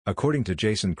According to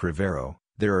Jason Craveiro,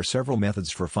 there are several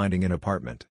methods for finding an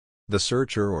apartment. The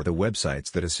searcher or the websites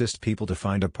that assist people to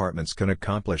find apartments can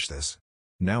accomplish this.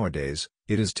 Nowadays,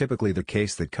 it is typically the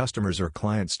case that customers or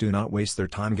clients do not waste their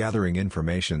time gathering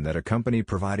information that a company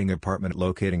providing apartment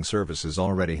locating services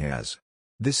already has.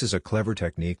 This is a clever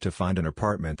technique to find an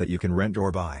apartment that you can rent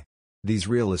or buy. These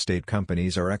real estate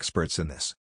companies are experts in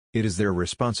this. It is their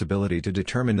responsibility to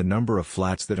determine the number of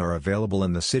flats that are available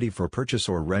in the city for purchase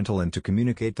or rental and to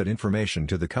communicate that information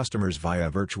to the customers via a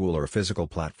virtual or physical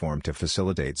platform to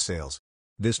facilitate sales.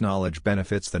 This knowledge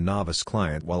benefits the novice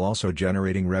client while also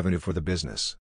generating revenue for the business.